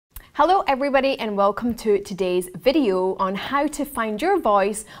Hello everybody and welcome to today's video on how to find your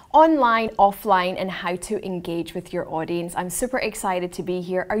voice online, offline, and how to engage with your audience. I'm super excited to be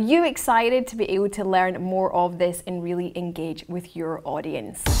here. Are you excited to be able to learn more of this and really engage with your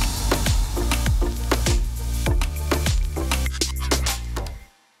audience?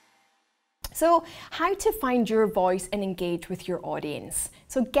 So, how to find your voice and engage with your audience.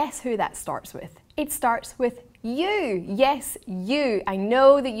 So guess who that starts with? It starts with you. Yes, you. I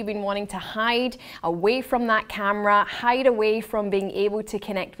know that you've been wanting to hide away from that camera, hide away from being able to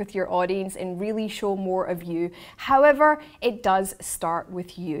connect with your audience and really show more of you. However, it does start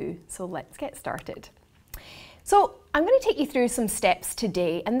with you. So let's get started. So I'm going to take you through some steps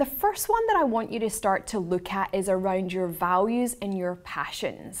today, and the first one that I want you to start to look at is around your values and your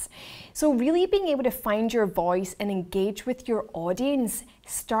passions. So really being able to find your voice and engage with your audience,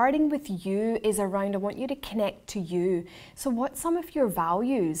 starting with you, is around I want you to connect to you. So what's some of your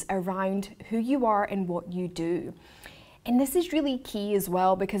values around who you are and what you do? And this is really key as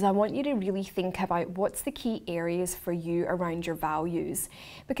well, because I want you to really think about what's the key areas for you around your values.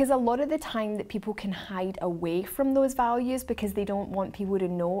 Because a lot of the time that people can hide away from those values because they don't want people to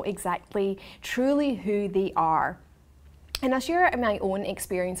know exactly truly who they are. And I'll share my own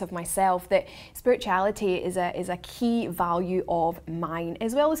experience of myself that spirituality is a key value of mine,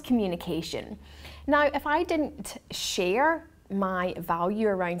 as well as communication. Now, if I didn't share my value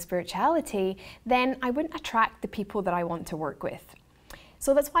around spirituality, then I wouldn't attract the people that I want to work with.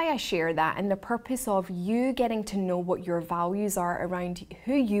 So that's why I share that, and the purpose of you getting to know what your values are around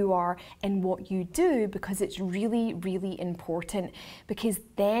who you are and what you do, because it's really, really important, because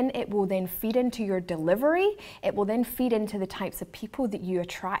then it will then feed into your delivery. It will then feed into the types of people that you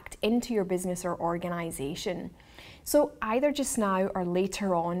attract into your business or organization. So either just now or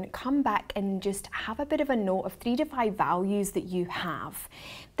later on, come back and just have a bit of a note of 3 to 5 values that you have.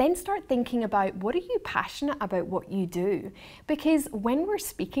 Then start thinking about, what are you passionate about what you do? Because when we're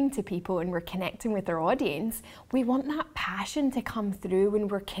speaking to people and we're connecting with our audience, we want that passion to come through when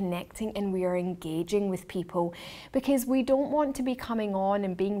we're connecting and we are engaging with people. Because we don't want to be coming on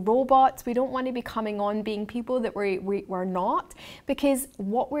and being robots. We don't want to be coming on being people that we're not. Because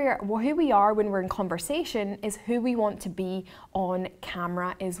who we are when we're in conversation is who we want to be on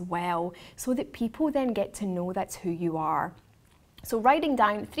camera as well, so that people then get to know that's who you are. So writing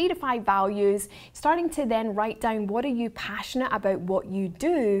down 3 to 5 values, starting to then write down what are you passionate about what you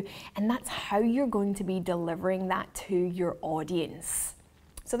do, and that's how you're going to be delivering that to your audience.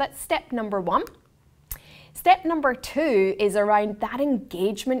 So that's step number 1. Step number 2 is around that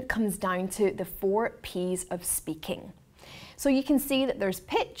engagement comes down to the 4 P's of speaking. So you can see that there's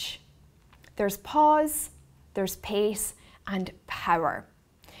pitch, there's pause, there's pace, and power.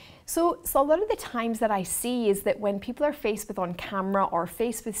 So a lot of the times that I see is that when people are faced with on camera or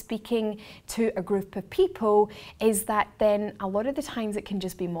faced with speaking to a group of people, is that then a lot of the times it can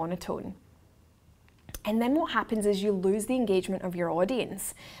just be monotone. And then what happens is you lose the engagement of your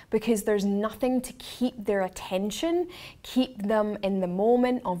audience, because there's nothing to keep their attention, keep them in the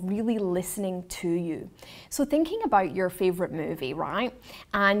moment of really listening to you. So thinking about your favorite movie, right?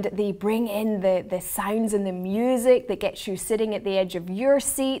 And they bring in the sounds and the music that gets you sitting at the edge of your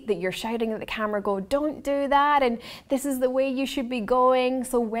seat, that you're shouting at the camera, go, don't do that, and this is the way you should be going.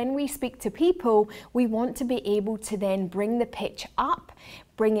 So when we speak to people, we want to be able to then bring the pitch up,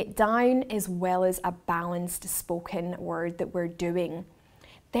 bring it down, as well as a balanced spoken word that we're doing.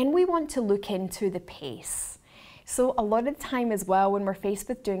 Then we want to look into the pace. So a lot of the time as well, when we're faced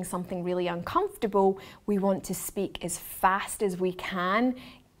with doing something really uncomfortable, we want to speak as fast as we can,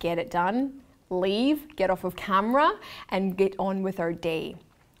 get it done, leave, get off of camera, and get on with our day.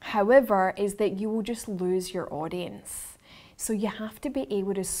 However, is that you will just lose your audience. So you have to be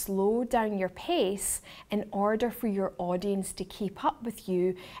able to slow down your pace in order for your audience to keep up with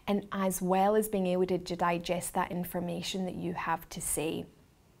you, and as well as being able to digest that information that you have to say.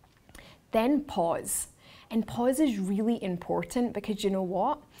 Then pause. And pause is really important, because you know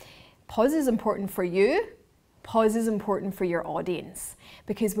what? Pause is important for you. Pause is important for your audience.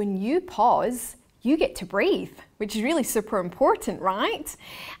 Because when you pause, you get to breathe, which is really super important, right?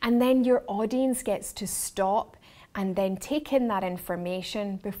 And then your audience gets to stop and then take in that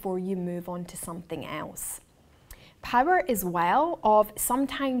information before you move on to something else. Power as well, of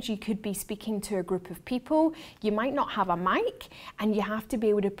sometimes you could be speaking to a group of people, you might not have a mic, and you have to be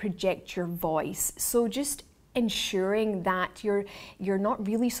able to project your voice. So just ensuring that you're not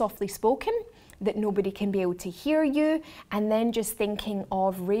really softly spoken, that nobody can be able to hear you, and then just thinking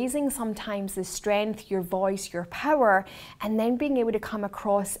of raising sometimes the strength, your voice, your power, and then being able to come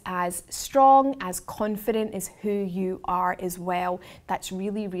across as strong, as confident as who you are as well. That's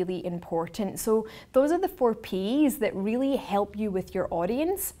really, really important. So those are the 4 P's that really help you with your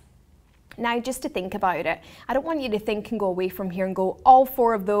audience. Now, just to think about it, I don't want you to think and go away from here and go, all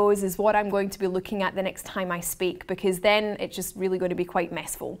 4 of those is what I'm going to be looking at the next time I speak, because then it's just really going to be quite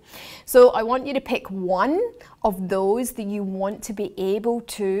messful. So I want you to pick one of those that you want to be able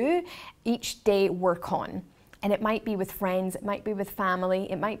to each day work on. And it might be with friends, it might be with family,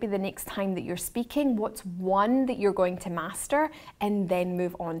 it might be the next time that you're speaking. What's one that you're going to master, and then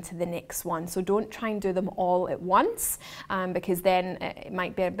move on to the next one. So don't try and do them all at once, because then it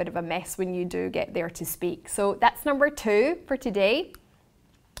might be a bit of a mess when you do get there to speak. So that's number 2 for today.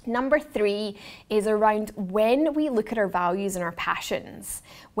 Number 3 is around when we look at our values and our passions,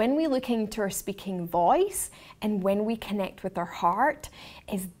 when we look into our speaking voice, and when we connect with our heart,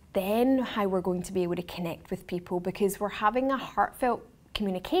 is then how we're going to be able to connect with people, because we're having a heartfelt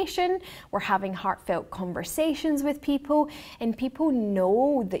communication, we're having heartfelt conversations with people, and people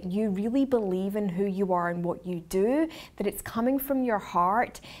know that you really believe in who you are and what you do, that it's coming from your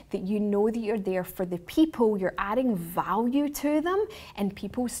heart, that you know that you're there for the people, you're adding value to them, and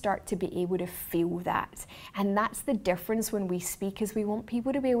people start to be able to feel that. And that's the difference when we speak, is we want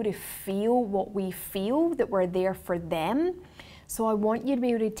people to be able to feel what we feel, that we're there for them. So I want you to be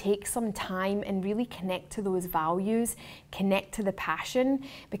able to take some time and really connect to those values, connect to the passion,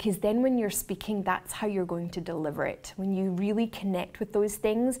 because then when you're speaking, that's how you're going to deliver it. When you really connect with those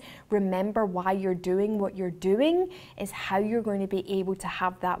things, remember why you're doing what you're doing, is how you're going to be able to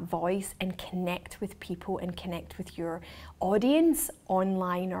have that voice and connect with people and connect with your audience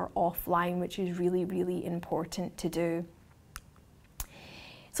online or offline, which is really, really important to do.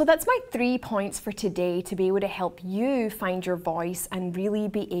 So that's my 3 points for today to be able to help you find your voice and really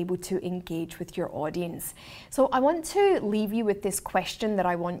be able to engage with your audience. So I want to leave you with this question that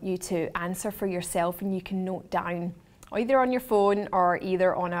I want you to answer for yourself, and you can note down either on your phone or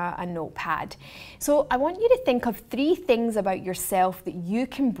either on a notepad. So I want you to think of 3 things about yourself that you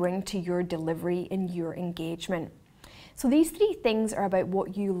can bring to your delivery and your engagement. So these 3 things are about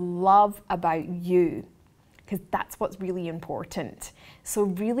what you love about you, because that's what's really important. So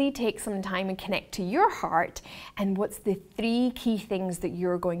really take some time and connect to your heart, and what's the 3 key things that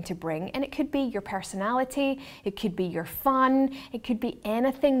you're going to bring. And it could be your personality, it could be your fun, it could be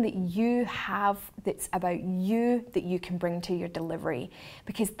anything that you have that's about you that you can bring to your delivery,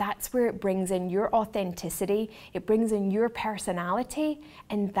 because that's where it brings in your authenticity, it brings in your personality,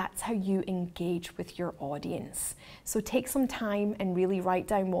 and that's how you engage with your audience. So take some time and really write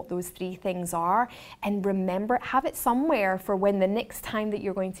down what those 3 things are, and remember, have it somewhere for when the next time that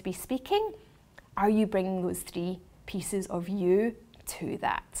you're going to be speaking, are you bringing those 3 pieces of you to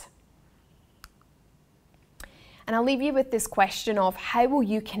that? And I'll leave you with this question of, how will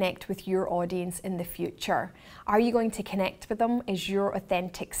you connect with your audience in the future? Are you going to connect with them as your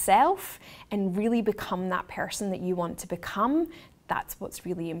authentic self and really become that person that you want to become? That's what's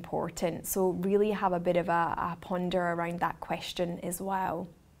really important. So really have a bit of a ponder around that question as well.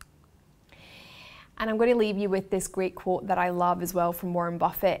 And I'm going to leave you with this great quote that I love as well from Warren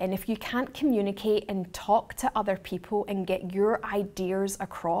Buffett. And if you can't communicate and talk to other people and get your ideas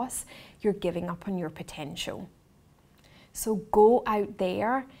across, you're giving up on your potential. So go out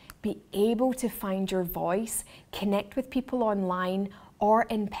there, be able to find your voice, connect with people online or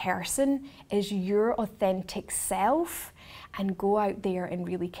in person as your authentic self, and go out there and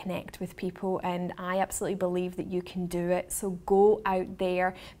really connect with people. And I absolutely believe that you can do it. So go out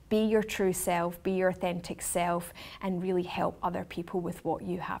there, be your true self, be your authentic self, and really help other people with what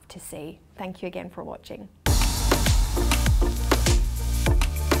you have to say. Thank you again for watching.